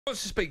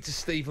wants to speak to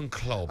Stephen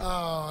Klobb?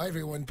 Oh,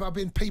 everyone.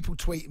 People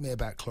tweeting me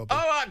about Klobb.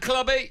 All right,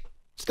 Klobby.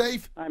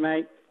 Steve? Hi,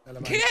 mate. Hello,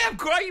 mate. Yeah, I'm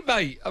great,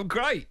 mate. I'm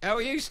great. How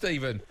are you,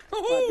 Stephen?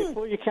 Right,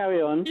 before you carry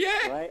on, Yeah,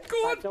 right, go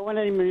on. I don't want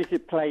any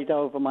music played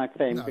over my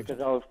thing because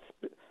I'll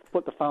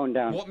put the phone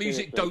down. What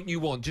music seriously. don't you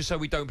want? Just so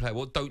we don't play.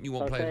 What don't you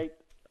want playing?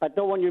 I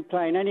don't want you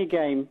playing any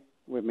game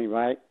with me,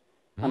 right?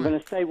 I'm going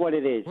to say what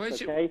it is,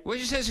 Where's okay? where's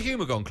your sense of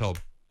humour gone, Klobb?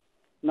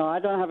 No, I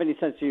don't have any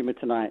sense of humour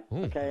tonight,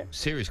 Ooh, okay?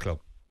 serious, Klobb.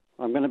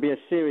 I'm going to be a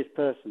serious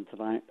person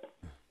tonight.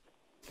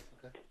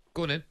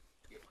 Go on in.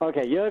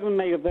 Okay, Jurgen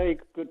made a very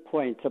good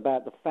point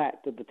about the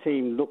fact that the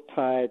team looked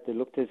tired. They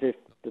looked as if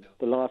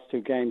the last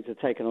two games had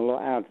taken a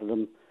lot out of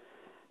them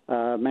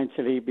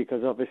mentally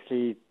because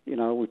obviously,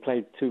 we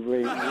played two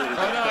really... No,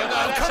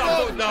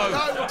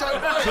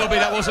 Klobby,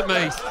 that wasn't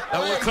me.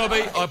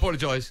 Klobby, I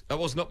apologise. That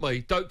was not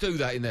me. Don't do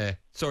that in there.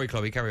 Sorry,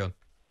 Klobby, carry on.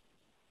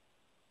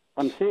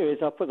 I'm serious.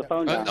 I'll put the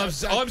phone down.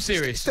 I'm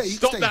serious. Steve,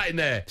 Stop that in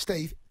there.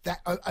 Steve,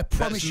 I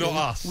promise That's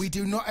not us. we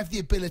do not have the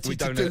ability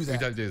to do that. We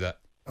don't do that.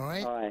 All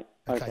right? All right,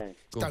 okay.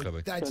 Go on,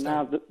 Klobby. So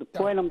now the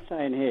point I'm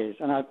saying here is,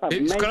 and I've Can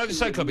I just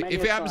say, mentioned Klobby,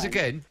 if it happens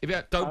times,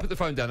 again, don't put the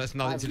phone down. That's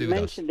nothing to do with us.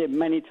 I've mentioned it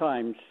many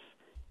times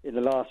in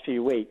the last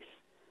few weeks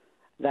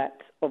that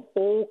of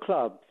all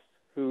clubs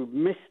who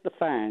miss the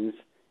fans,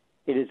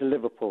 it is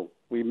Liverpool.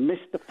 We miss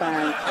the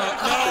fans.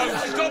 No,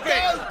 stop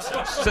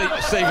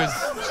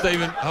it!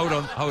 Stephen, hold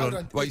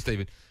on. Wait,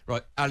 Stephen.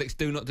 Right, Alex,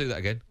 do not do that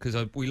again, because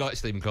we like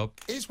Stephen Klobb.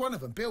 Here's one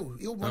of them, Bill.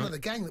 You're one of the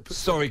gang that puts...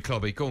 Sorry,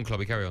 Klobby. Go on,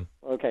 Klobby, carry on.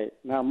 Okay,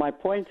 now my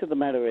point of the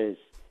matter is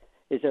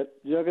that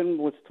Jurgen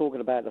was talking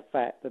about the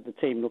fact that the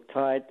team looked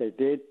tired. They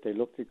did. They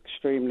looked as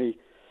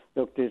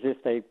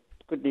if they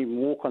couldn't even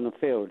walk on the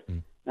field.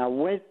 Now,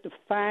 with the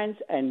fans,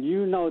 and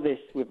you know this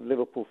with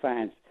Liverpool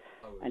fans,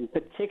 and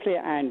particularly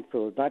at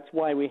Anfield, that's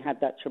why we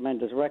had that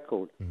tremendous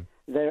record.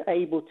 They're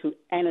able to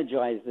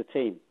energise the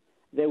team.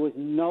 There was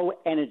no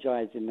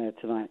energising there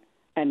tonight.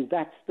 And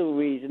that's the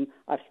reason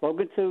I've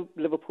spoken to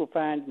Liverpool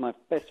fans, my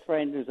best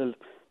friend who's a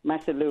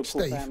massive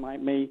Liverpool fan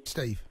like me.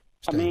 Steve.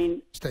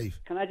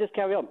 Can I just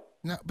carry on?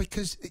 No,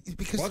 because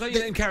why don't you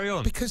let him carry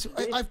on? Because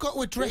I've got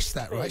to address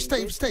that, right,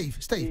 Steve.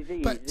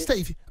 But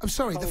Steve, I'm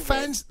sorry, the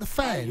fans.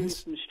 I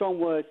used some strong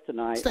words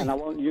tonight, and I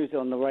won't use it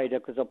on the radio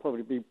because I'll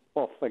probably be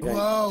off again.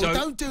 Whoa!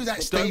 Don't do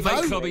that, Steve.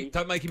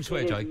 Don't make him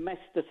swear, Jay.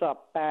 Messed us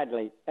up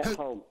badly at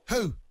home.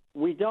 Who?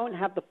 We don't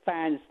have the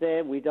fans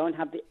there. We don't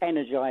have the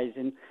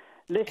energising.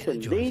 Listen,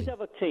 these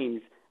other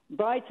teams,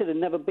 Brighton have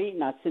never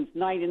beaten us since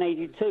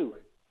 1982.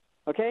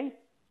 Okay.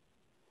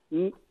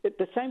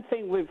 The same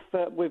thing with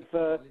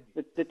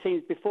the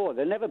teams before.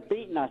 They've never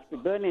beaten us.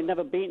 Burnley have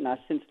never beaten us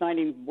since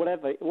 19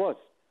 whatever it was.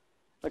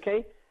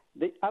 Okay,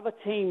 the other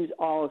teams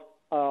are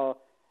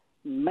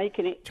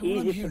making it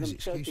easier for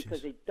themselves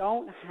because they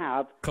don't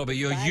have. Klobby,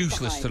 you're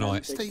useless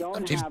tonight. Steve,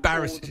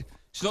 embarrassing.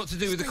 It's not to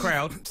do with the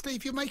crowd.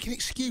 Steve, you're making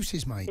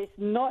excuses, mate. It's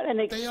not an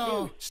excuse. They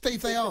are,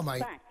 Steve. They are, mate.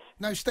 Fact.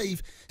 No,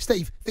 Steve.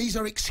 These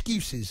are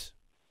excuses.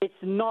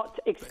 It's not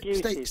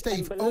excuses.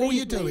 Steve, all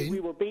you're doing...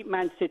 We will beat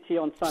Man City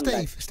on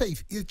Sunday.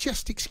 Steve, you're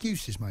just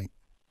excuses, mate.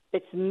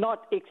 It's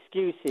not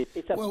excuses.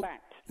 It's a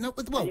fact. No,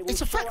 it's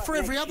a fact for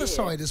every other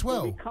side as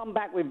well. We come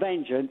back with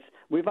vengeance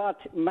with our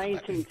main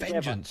team together.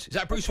 Vengeance? Is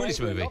that a Bruce Willis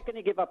movie? We're not going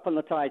to give up on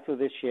the title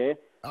this year.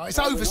 Oh, it's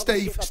over,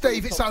 Steve.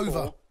 Steve, it's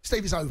over.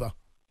 Steve, it's over.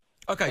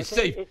 Okay,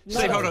 Steve,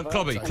 hold on.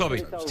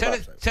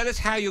 Klobby. Tell us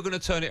how you're going to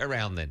turn it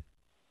around then.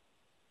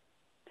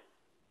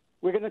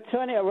 We're going to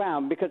turn it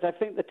around because I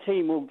think the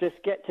team will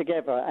just get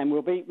together and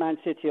we'll beat Man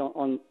City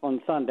on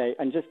Sunday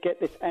and just get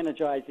this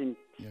energising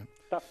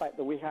stuff back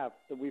that we've had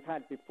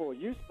before.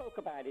 You spoke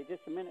about it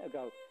just a minute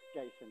ago,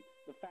 Jason.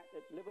 The fact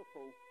that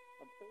Liverpool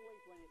have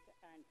always, when it's at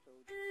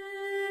Anfield...